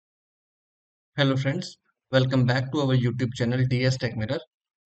Hello friends, welcome back to our YouTube channel DS Tech Mirror.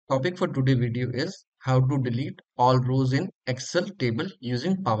 Topic for today video is how to delete all rows in Excel table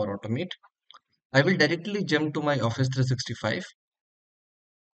using Power Automate. I will directly jump to my Office 365.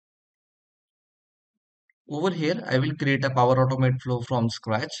 Over here, I will create a Power Automate flow from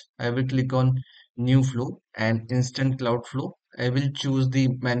scratch. I will click on New Flow and Instant Cloud Flow. I will choose the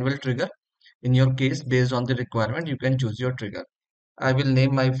manual trigger. In your case, based on the requirement, you can choose your trigger. I will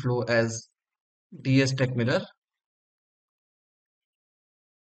name my flow as DS Tech Mirror.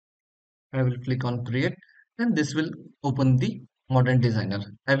 I will click on create and this will open the modern designer.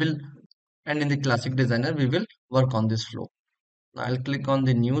 I will and in the classic designer we will work on this flow. I'll click on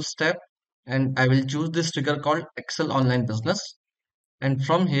the news tab and I will choose this trigger called Excel Online Business, and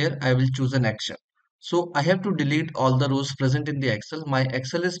from here I will choose an action. So I have to delete all the rows present in the Excel. My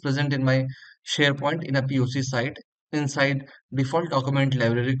Excel is present in my SharePoint in a POC site inside default document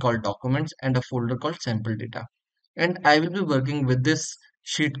library called documents and a folder called sample data. And I will be working with this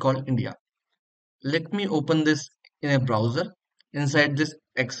sheet called India. Let me open this in a browser. Inside this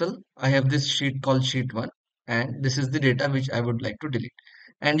Excel, I have this sheet called sheet 1 and this is the data which I would like to delete.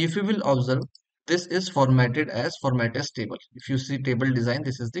 And if you will observe, this is formatted as format as table. If you see table design,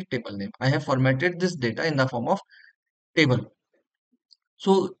 this is the table name. I have formatted this data in the form of table.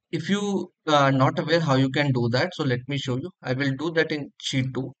 So if you are not aware how you can do that, so let me show you. I will do that in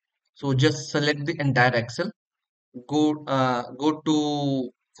sheet 2. So just select the entire Excel, go to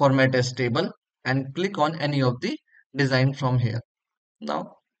format as table and click on any of the design from here.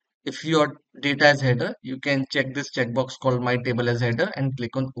 Now if your data is header, you can check this checkbox called my table as header and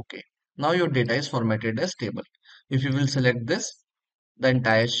click on OK. Now your data is formatted as table. If you will select this, the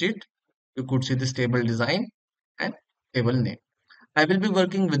entire sheet, you could see this table design and table name. I will be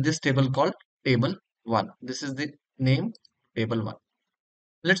working with this table called table 1. This is the name, table 1.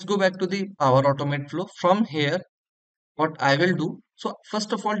 Let's go back to the Power Automate flow. From here, what I will do, so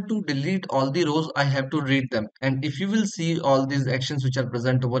first of all, to delete all the rows I have to read them, and if you will see all these actions which are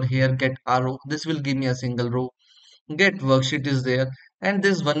present over here, get arrow, this will give me a single row, get worksheet is there, and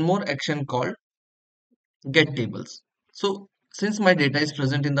there's one more action called get tables. So since my data is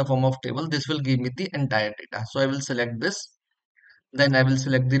present in the form of table, this will give me the entire data. So I will select this, then I will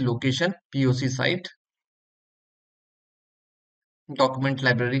select the location, POC site, document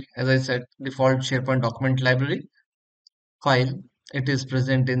library, as I said, default SharePoint document library, file, it is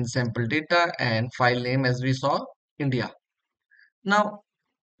present in sample data, and file name as we saw, India. Now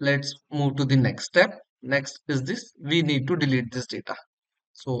let's move to the next step. Next is this, we need to delete this data.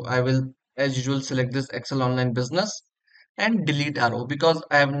 So I will as usual select this Excel Online Business and delete arrow, because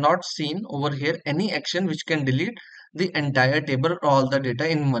I have not seen over here any action which can delete the entire table or all the data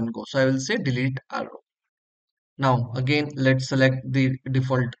in one go. So I will say delete arrow. Now again, let's select the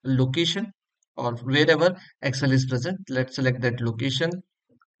default location or wherever Excel is present. Let's select that location,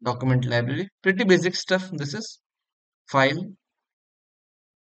 document library, pretty basic stuff. This is file,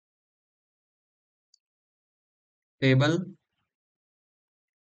 table.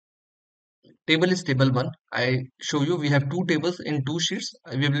 Table is table 1. I show you we have two tables in two sheets.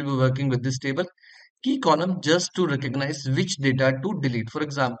 We will be working with this table. Key column just to recognize which data to delete. For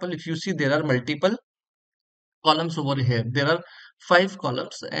example, if you see there are multiple columns over here. There are 5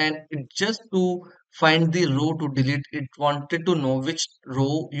 columns and it just to find the row to delete, it wanted to know which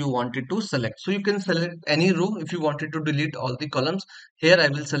row you wanted to select. So you can select any row if you wanted to delete all the columns. Here I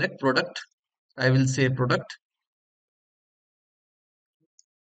will select product. I will say product.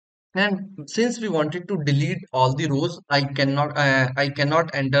 And since we wanted to delete all the rows, I cannot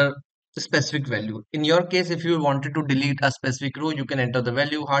enter a specific value. In your case, if you wanted to delete a specific row, you can enter the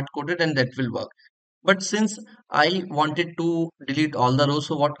value hard coded and that will work. But since I wanted to delete all the rows,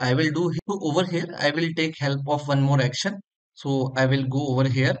 so what I will do over here, I will take help of one more action. So I will go over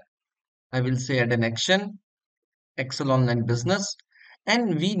here. I will say add an action, Excel Online Business,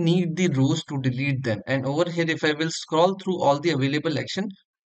 and we need the rows to delete them. And over here, if I will scroll through all the available action,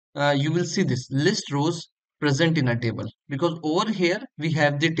 you will see this list rows present in a table, because over here we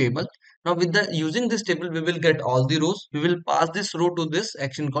have the table. Now with the using this table we will get all the rows. We will pass this row to this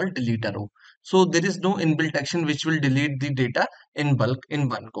action called delete a row. So there is no inbuilt action which will delete the data in bulk in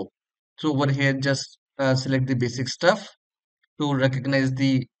one go. So over here just select the basic stuff to recognize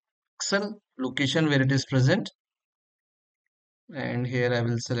the Excel location where it is present, and here I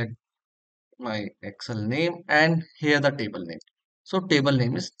will select my Excel name and here the table name. So table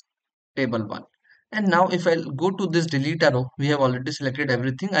name is table 1. And now if I go to this delete arrow, we have already selected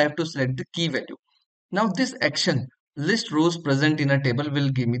everything. I have to select the key value. Now this action list rows present in a table will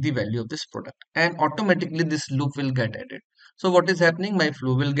give me the value of this product, and automatically this loop will get added. So what is happening? My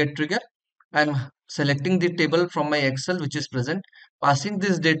flow will get triggered. I'm selecting the table from my Excel which is present, passing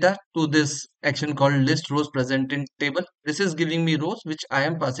this data to this action called list rows present in table. This is giving me rows which I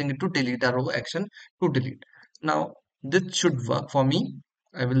am passing it to delete a row action to delete. Now this should work for me.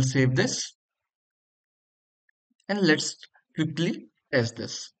 I will save this and let's quickly test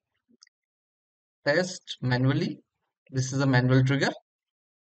this. Test manually. This is a manual trigger.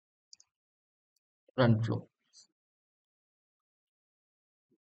 Run flow.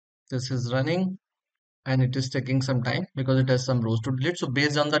 This is running and it is taking some time because it has some rows to delete. So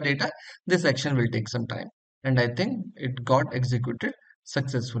based on the data, this action will take some time. And I think it got executed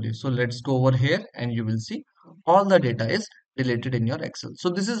successfully. So let's go over here and you will see all the data is deleted in your Excel. So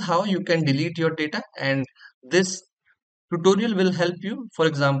this is how you can delete your data, and this tutorial will help you. For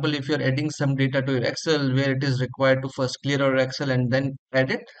example, if you're adding some data to your Excel where it is required to first clear your Excel and then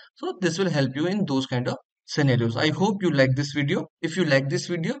add it. So this will help you in those kind of scenarios. I hope you like this video. If you like this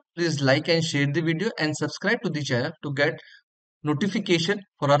video, please like and share the video and subscribe to the channel to get notification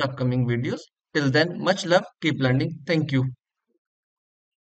for our upcoming videos. Till then, much love, keep learning. Thank you.